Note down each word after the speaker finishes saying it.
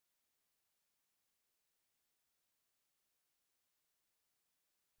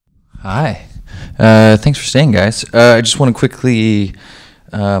Hi. Thanks for staying, guys. I just want to quickly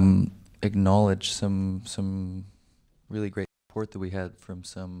acknowledge some really great support that we had from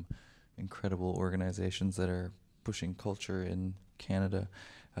some incredible organizations that are pushing culture in Canada.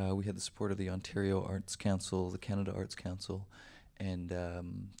 We had the support of the Ontario Arts Council, the Canada Arts Council, and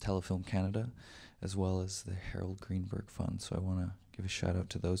Telefilm Canada, as well as the Harold Greenberg Fund. So I want to give a shout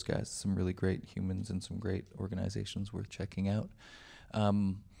out to those guys. Some really great humans and some great organizations worth checking out.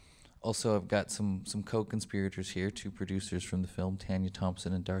 Also, I've got some co-conspirators here, two producers from the film, Tanya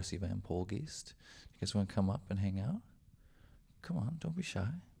Thompson and Darcy Van Polgeest. You guys want to come up and hang out? Come on, don't be shy.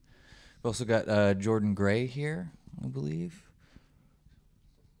 We've also got Jordan Gray here, I believe.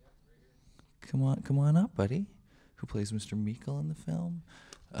 Come on up, buddy. Who plays Mr. Meikle in the film?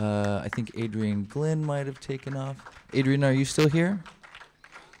 I think Adrian Glynn might have taken off. Adrian, are you still here?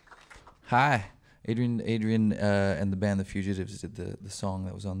 Hi. Adrian and the band The Fugitives did the song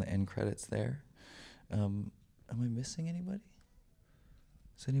that was on the end credits there. Am I missing anybody?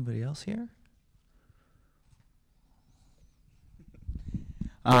 Is anybody else here?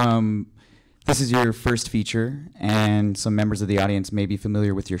 This is your first feature, and some members of the audience may be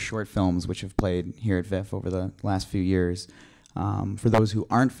familiar with your short films, which have played here at VIFF over the last few years. For those who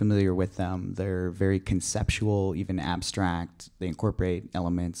aren't familiar with them, they're very conceptual, even abstract. They incorporate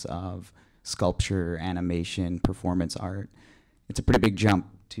elements of sculpture, animation, performance art. It's a pretty big jump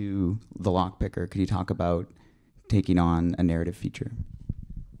to the Lockpicker. Could you talk about taking on a narrative feature?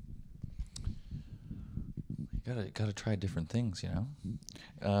 Gotta try different things, you know.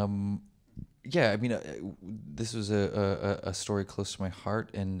 Yeah, I mean, this was a story close to my heart,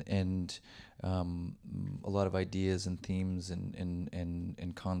 and a lot of ideas and themes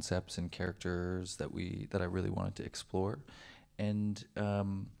and concepts and characters that I really wanted to explore, and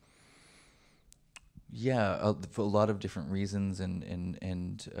yeah, for a lot of different reasons and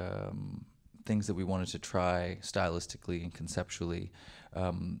things that we wanted to try stylistically and conceptually.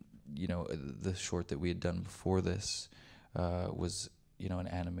 You know, the short that we had done before this was, you know, an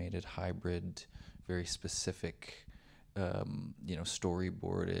animated hybrid, very specific, you know,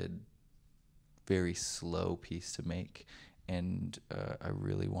 storyboarded, very slow piece to make, and I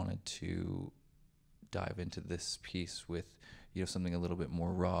really wanted to dive into this piece with, you know, something a little bit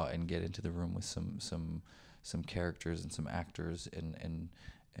more raw and get into the room with some characters and some actors and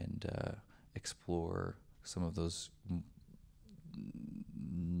explore some of those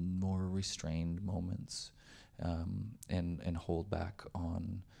more restrained moments, and hold back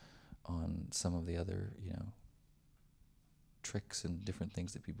on some of the other, you know, tricks and different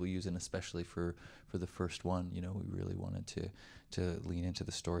things that people use, and especially for the first one, you know, we really wanted to lean into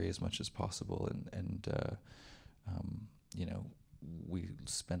the story as much as possible, and you know, we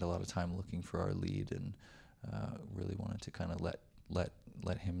spent a lot of time looking for our lead, and really wanted to kind of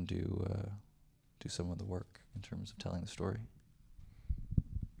let him do some of the work in terms of telling the story.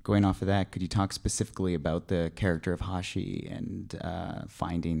 Going off of that, could you talk specifically about the character of Hashi and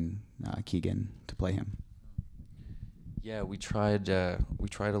finding Keegan to play him? Yeah, we tried a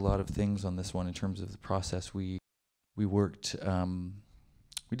lot of things on this one in terms of the process. We worked,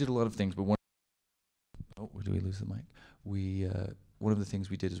 we did a lot of things, but did we lose the mic? One of the things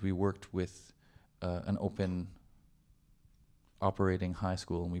we did is we worked with an open operating high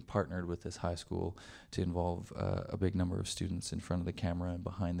school, and we partnered with this high school to involve a big number of students in front of the camera and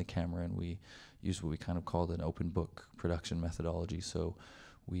behind the camera, and we used what we kind of called an open book production methodology. So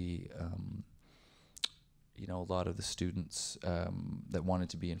we, you know, a lot of the students that wanted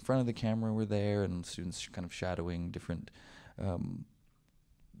to be in front of the camera were there, and students kind of shadowing different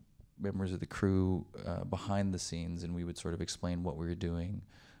members of the crew behind the scenes, and we would sort of explain what we were doing,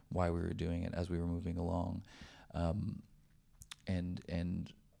 why we were doing it as we were moving along.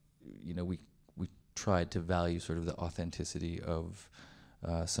 And you know, we tried to value sort of the authenticity of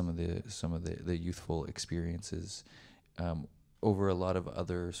some of the youthful experiences over a lot of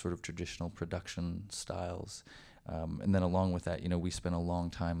other sort of traditional production styles, and then along with that, you know, we spent a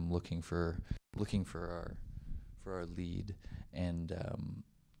long time looking for our lead, and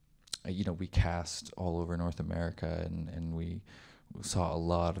you know, we cast all over North America, and we saw a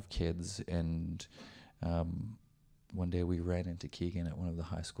lot of kids, and one day we ran into Keegan at one of the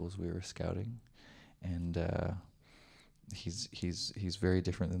high schools we were scouting, and he's very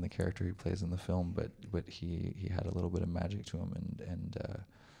different than the character he plays in the film, but he had a little bit of magic to him, and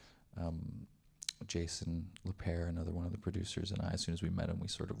Jason Lepere, another one of the producers, and I, as soon as we met him,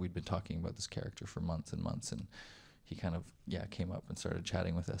 we'd been talking about this character for months and months, and he kind of came up and started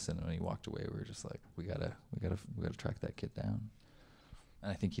chatting with us, and when he walked away, we were just like, we gotta track that kid down.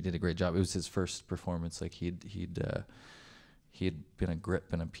 And I think he did a great job. It was his first performance. Like he'd he had been a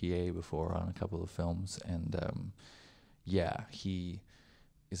grip and a PA before on a couple of films, and yeah, he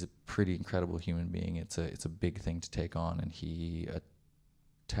is a pretty incredible human being. It's a big thing to take on, and he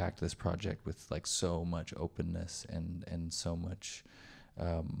attacked this project with like so much openness and so much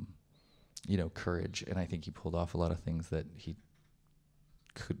courage, and I think he pulled off a lot of things that he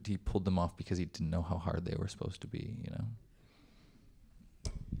pulled them off because he didn't know how hard they were supposed to be,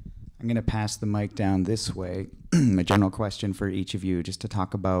 I'm going to pass the mic down this way. A general question for each of you, just to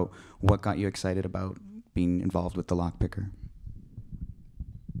talk about what got you excited about being involved with the Lockpicker.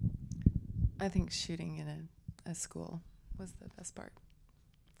 I think shooting in a school was the best part.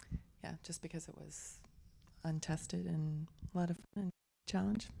 Yeah, just because it was untested and a lot of fun and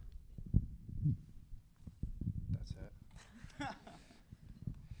challenge. That's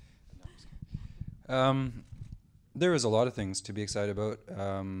it. There was a lot of things to be excited about.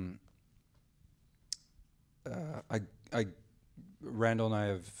 Randall and I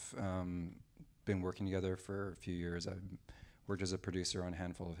have been working together for a few years. I've worked as a producer on a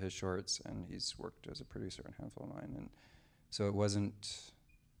handful of his shorts, and he's worked as a producer on a handful of mine. And so it wasn't.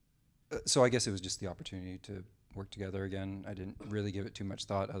 So I guess it was just the opportunity to work together again. I didn't really give it too much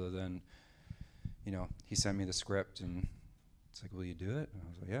thought, other than, he sent me the script, and it's like, "Will you do it?" And I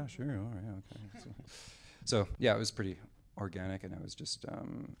was like, "Yeah, sure, all right, okay." So yeah, it was pretty organic, and I was just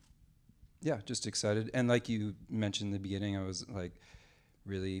just excited. And like you mentioned in the beginning, I was like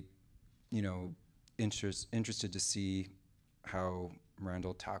really, interested to see how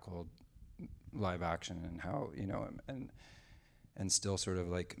Randall tackled live action, and how, and still sort of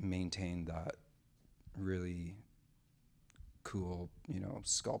like maintain that really cool,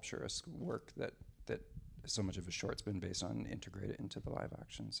 sculpturous work that so much of his short's been based on, integrate it into the live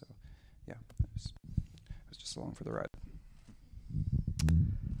action. So yeah, I was just along for the ride.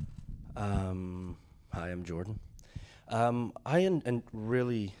 Hi, I'm Jordan. I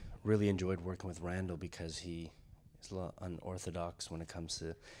really enjoyed working with Randall because he is a lot unorthodox when it comes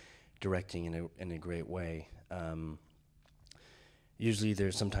to directing in a great way.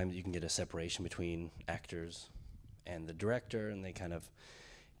 Usually sometimes you can get a separation between actors and the director, and they kind of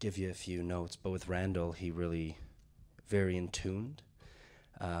give you a few notes, but with Randall, he really very in tuned.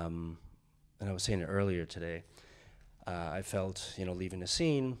 And I was saying it earlier today, I felt, leaving a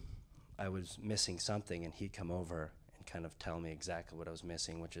scene, I was missing something, and he'd come over and kind of tell me exactly what I was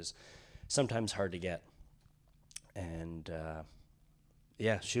missing, which is sometimes hard to get. And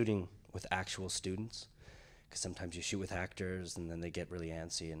shooting with actual students, because sometimes you shoot with actors and then they get really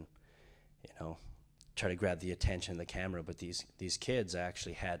antsy and, try to grab the attention of the camera. But these kids, I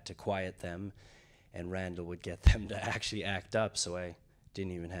actually had to quiet them, and Randall would get them to actually act up, so I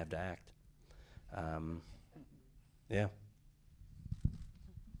didn't even have to act. Yeah.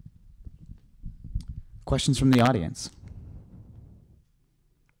 Questions from the audience?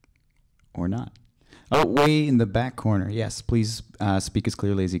 Or not? Oh, way in the back corner. Yes, please speak as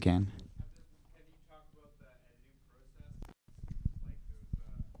clearly as you can. Have you talked about the editing process?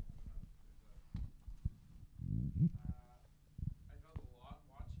 I felt a lot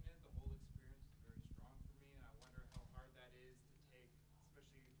watching it. The whole experience was very strong for me, and I wonder how hard that is to take,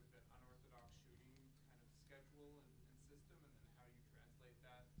 especially with an unorthodox shooting kind of schedule and system, and then how you translate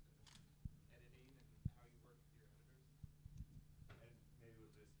that to editing and how you work with your editors. And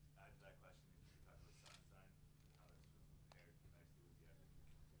maybe we'll just add to that question, if you talk about sound design, how this was paired nicely with the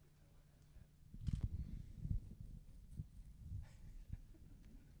editing,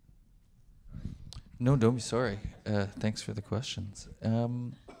 No, don't be sorry. Thanks for the questions.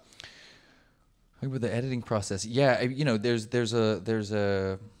 With the editing process, yeah, there's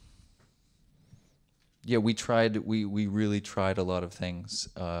a yeah, we really tried a lot of things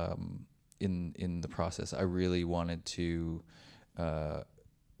in the process. I really wanted to,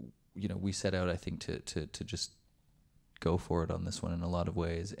 we set out, I think, to just go for it on this one in a lot of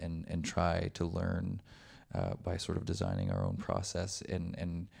ways, and try to learn by sort of designing our own process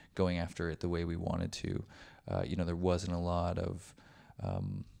and going after it the way we wanted to. There wasn't a lot of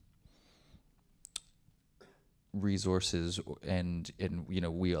resources, and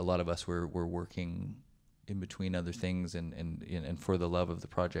a lot of us were working in between other things and for the love of the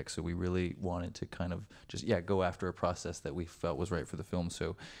project. So we really wanted to kind of just go after a process that we felt was right for the film.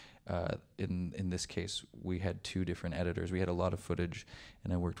 So in this case, we had two different editors. We had a lot of footage,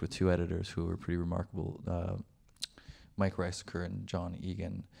 and I worked with two editors who were pretty remarkable, Mike Reisaker and John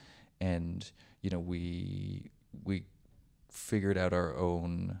Egan. And we figured out our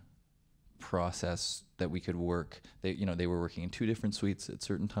own process that we could work. They were working in two different suites at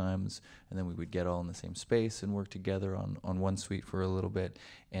certain times, and then we would get all in the same space and work together on one suite for a little bit.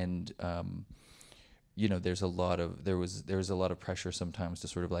 And you know, there was a lot of pressure sometimes to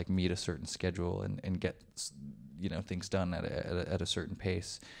sort of like meet a certain schedule and get you know, things done at a certain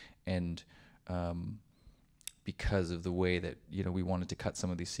pace, and because of the way that, you know, we wanted to cut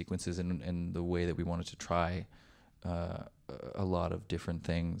some of these sequences, and the way that we wanted to try a lot of different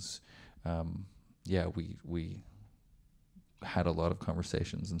things, yeah, we had a lot of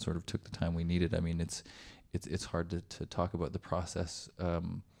conversations and sort of took the time we needed. I mean, it's hard to talk about the process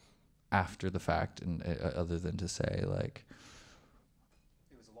after the fact, and other than to say like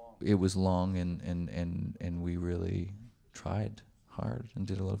it was long, and we really tried hard and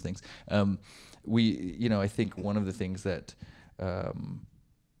did a lot of things. You know, I think one of the things that kind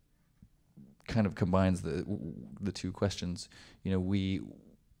of combines the two questions, you know,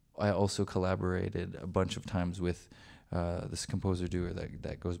 I also collaborated a bunch of times with this composer duo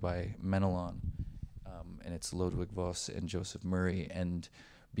that goes by Menelon, and it's Ludwig Voss and Joseph Murray. And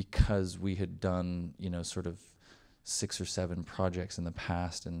because we had done, you know, sort of 6 or 7 projects in the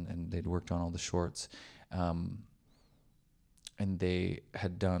past, and they'd worked on all the shorts, and they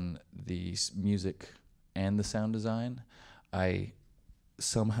had done the music and the sound design, I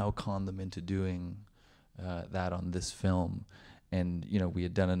somehow conned them into doing that on this film. And, you know, we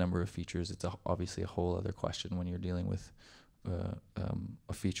had done a number of features. It's obviously a whole other question when you're dealing with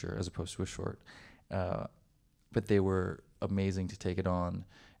a feature as opposed to a short. But they were amazing to take it on.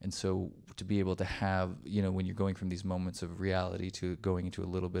 And so to be able to have, you know, when you're going from these moments of reality to going into a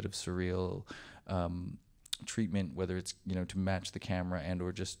little bit of surreal treatment, whether it's, you know, to match the camera and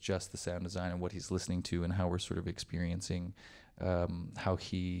or just the sound design and what he's listening to and how we're sort of experiencing how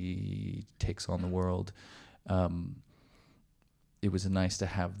he takes on the world. It was nice to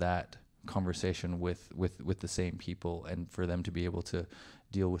have that conversation with the same people, and for them to be able to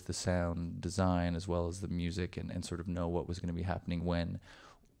deal with the sound design as well as the music, and sort of know what was going to be happening when.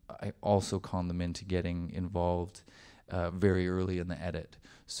 I also conned them into getting involved very early in the edit.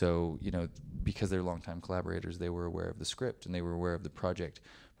 So, you know, because they're longtime collaborators, they were aware of the script and they were aware of the project,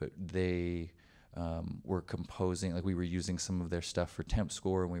 but they were composing, like we were using some of their stuff for temp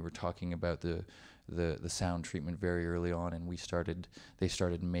score, and we were talking about the sound treatment very early on, and they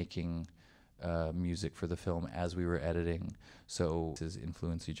started making music for the film as we were editing. So to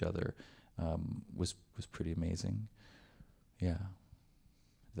influence each other was pretty amazing. Yeah.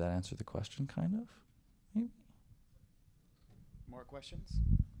 Did that answer the question, kind of? Maybe? More questions?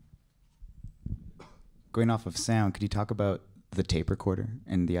 Going off of sound, could you talk about the tape recorder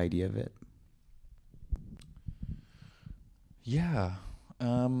and the idea of it? Yeah.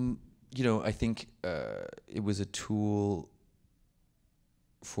 You know, I think it was a tool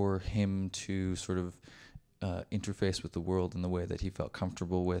for him to sort of interface with the world in the way that he felt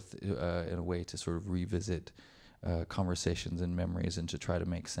comfortable with, in a way to sort of revisit conversations and memories, and to try to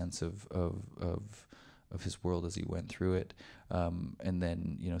make sense of his world as he went through it. And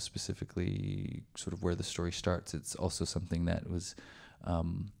then, you know, specifically sort of where the story starts, it's also something that was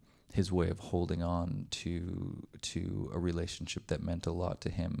his way of holding on to a relationship that meant a lot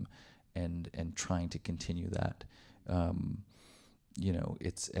to him, and trying to continue that. You know,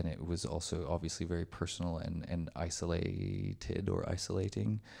 it was also obviously very personal and isolated or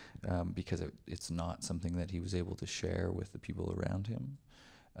isolating, because it's not something that he was able to share with the people around him.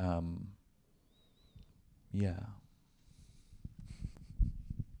 Yeah.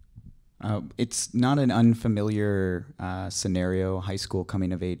 It's not an unfamiliar scenario, high school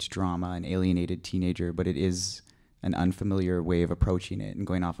coming-of-age drama, an alienated teenager, but it is an unfamiliar way of approaching it. And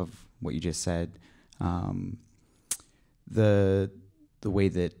going off of what you just said, the way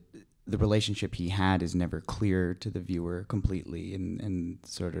that the relationship he had is never clear to the viewer completely, and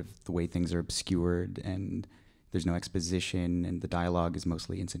sort of the way things are obscured, and there's no exposition, and the dialogue is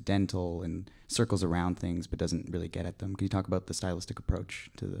mostly incidental and circles around things but doesn't really get at them. Can you talk about the stylistic approach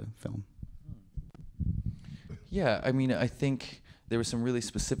to the film? Yeah, I mean, I think there was some really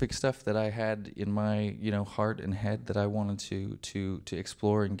specific stuff that I had in my, you know, heart and head that I wanted to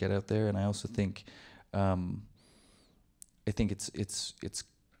explore and get out there. And I also think, I think it's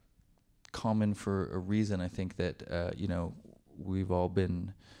common for a reason. I think that you know, we've all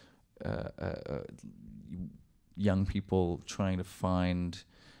been young people trying to find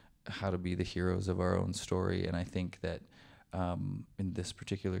how to be the heroes of our own story, and I think that in this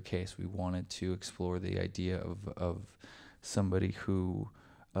particular case, we wanted to explore the idea of somebody who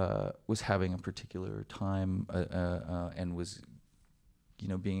was having a particular time and was, you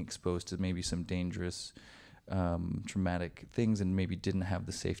know, being exposed to maybe some dangerous, traumatic things, and maybe didn't have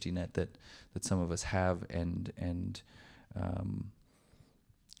the safety net that some of us have, and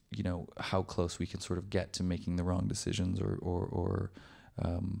you know, how close we can sort of get to making the wrong decisions or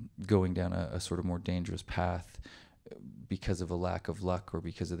going down a sort of more dangerous path because of a lack of luck or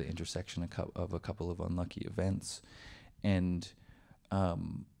because of the intersection of a couple of unlucky events. And,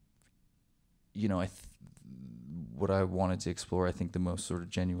 you know, what I wanted to explore, I think the most sort of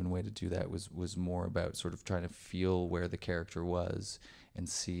genuine way to do that was more about sort of trying to feel where the character was and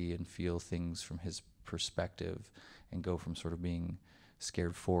see and feel things from his perspective and go from sort of being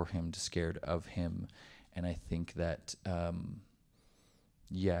scared for him to scared of him. And I think that, I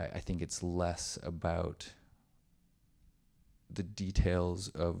think it's less about the details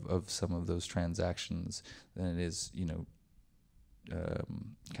of some of those transactions than it is, you know,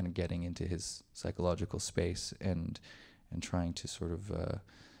 kind of getting into his psychological space and trying to sort of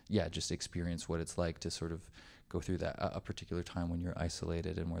just experience what it's like to sort of go through that a particular time when you're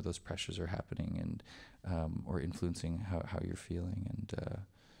isolated and where those pressures are happening and or influencing how you're feeling. And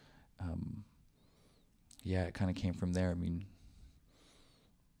it kind of came from there. I mean,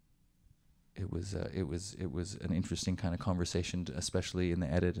 it was an interesting kind of conversation, especially in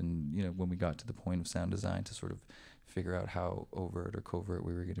the edit, and you know, when we got to the point of sound design, to sort of figure out how overt or covert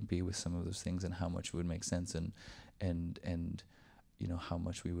we were going to be with some of those things and how much it would make sense and you know, how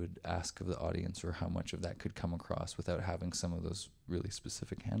much we would ask of the audience or how much of that could come across without having some of those really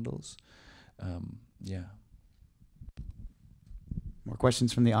specific handles. More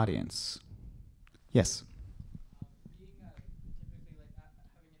questions from the audience? Yes. Being typically like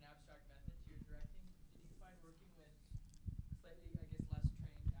having an abstract method to your directing, did you find working with slightly, I guess, less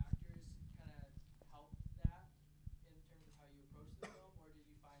trained actors kind of help that in terms of how you approach the film, or did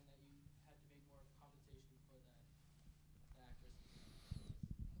you find that you had to make more of a compensation for the actors?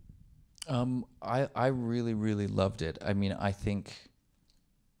 I really, really loved it. I mean, I think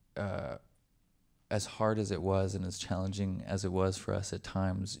as hard as it was and as challenging as it was for us at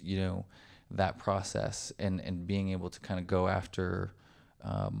times, you know, that process and being able to kind of go after,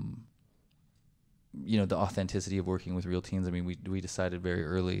 you know, the authenticity of working with real teens. I mean, we decided very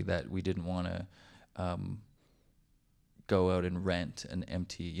early that we didn't want to go out and rent an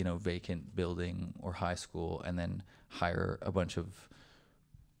empty, you know, vacant building or high school and then hire a bunch of,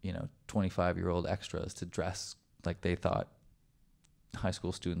 you know, 25-year-old extras to dress like they thought high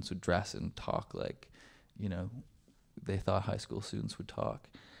school students would dress and talk like, you know, they thought high school students would talk.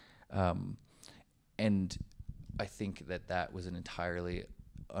 And I think that was an entirely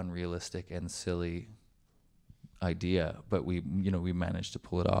unrealistic and silly idea, but we managed to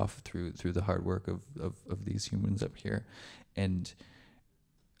pull it off through the hard work of these humans up here. And,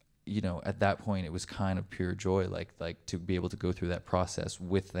 you know, at that point it was kind of pure joy, like to be able to go through that process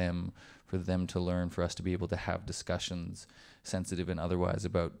with them, for them to learn, for us to be able to have discussions, sensitive and otherwise,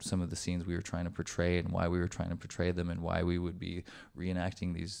 about some of the scenes we were trying to portray and why we were trying to portray them and why we would be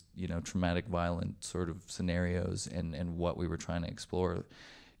reenacting these, you know, traumatic, violent sort of scenarios and what we were trying to explore.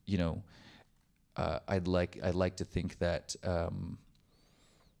 You know, I'd like to think that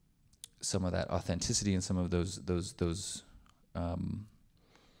some of that authenticity and some of those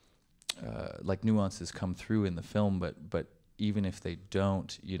like nuances come through in the film, but even if they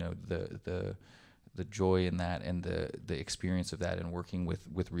don't, you know, the joy in that and the experience of that and working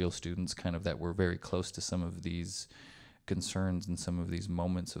with real students kind of that were very close to some of these concerns and some of these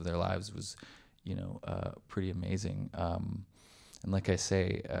moments of their lives was, you know, pretty amazing. And like I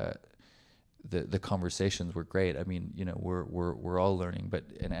say, the conversations were great. I mean, you know, we're all learning,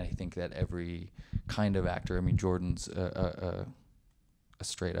 and I think that every kind of actor, I mean, Jordan's a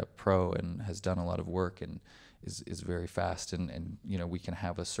straight up pro and has done a lot of work and is very fast, and you know, we can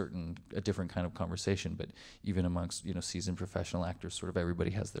have a different kind of conversation, but even amongst, you know, seasoned professional actors, sort of everybody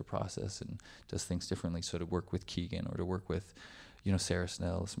has their process and does things differently. So to work with Keegan or to work with, you know, Sarah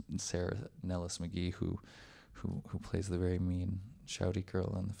Nellis McGee, who plays the very mean shouty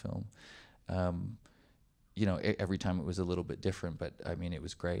girl in the film, you know, every time it was a little bit different, but I mean, it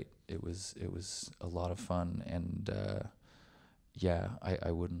was great. It was a lot of fun, and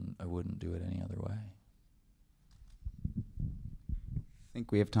I wouldn't do it any other way. I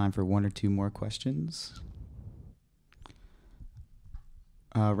think we have time for one or two more questions.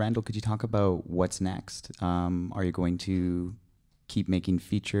 Randall, could you talk about what's next? Are you going to keep making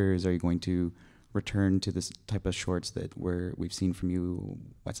features? Are you going to return to this type of shorts that we've seen from you?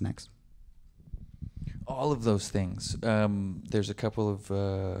 What's next? All of those things. There's a couple of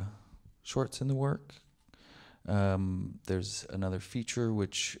shorts in the work. There's another feature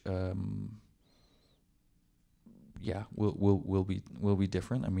which will be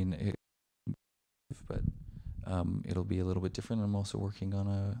different. I mean, but it'll be a little bit different. I'm also working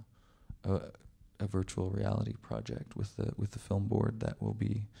on a virtual reality project with the film board that will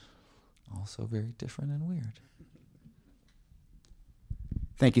be also very different and weird.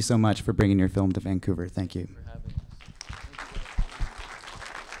 Thank you so much for bringing your film to Vancouver. Thank you.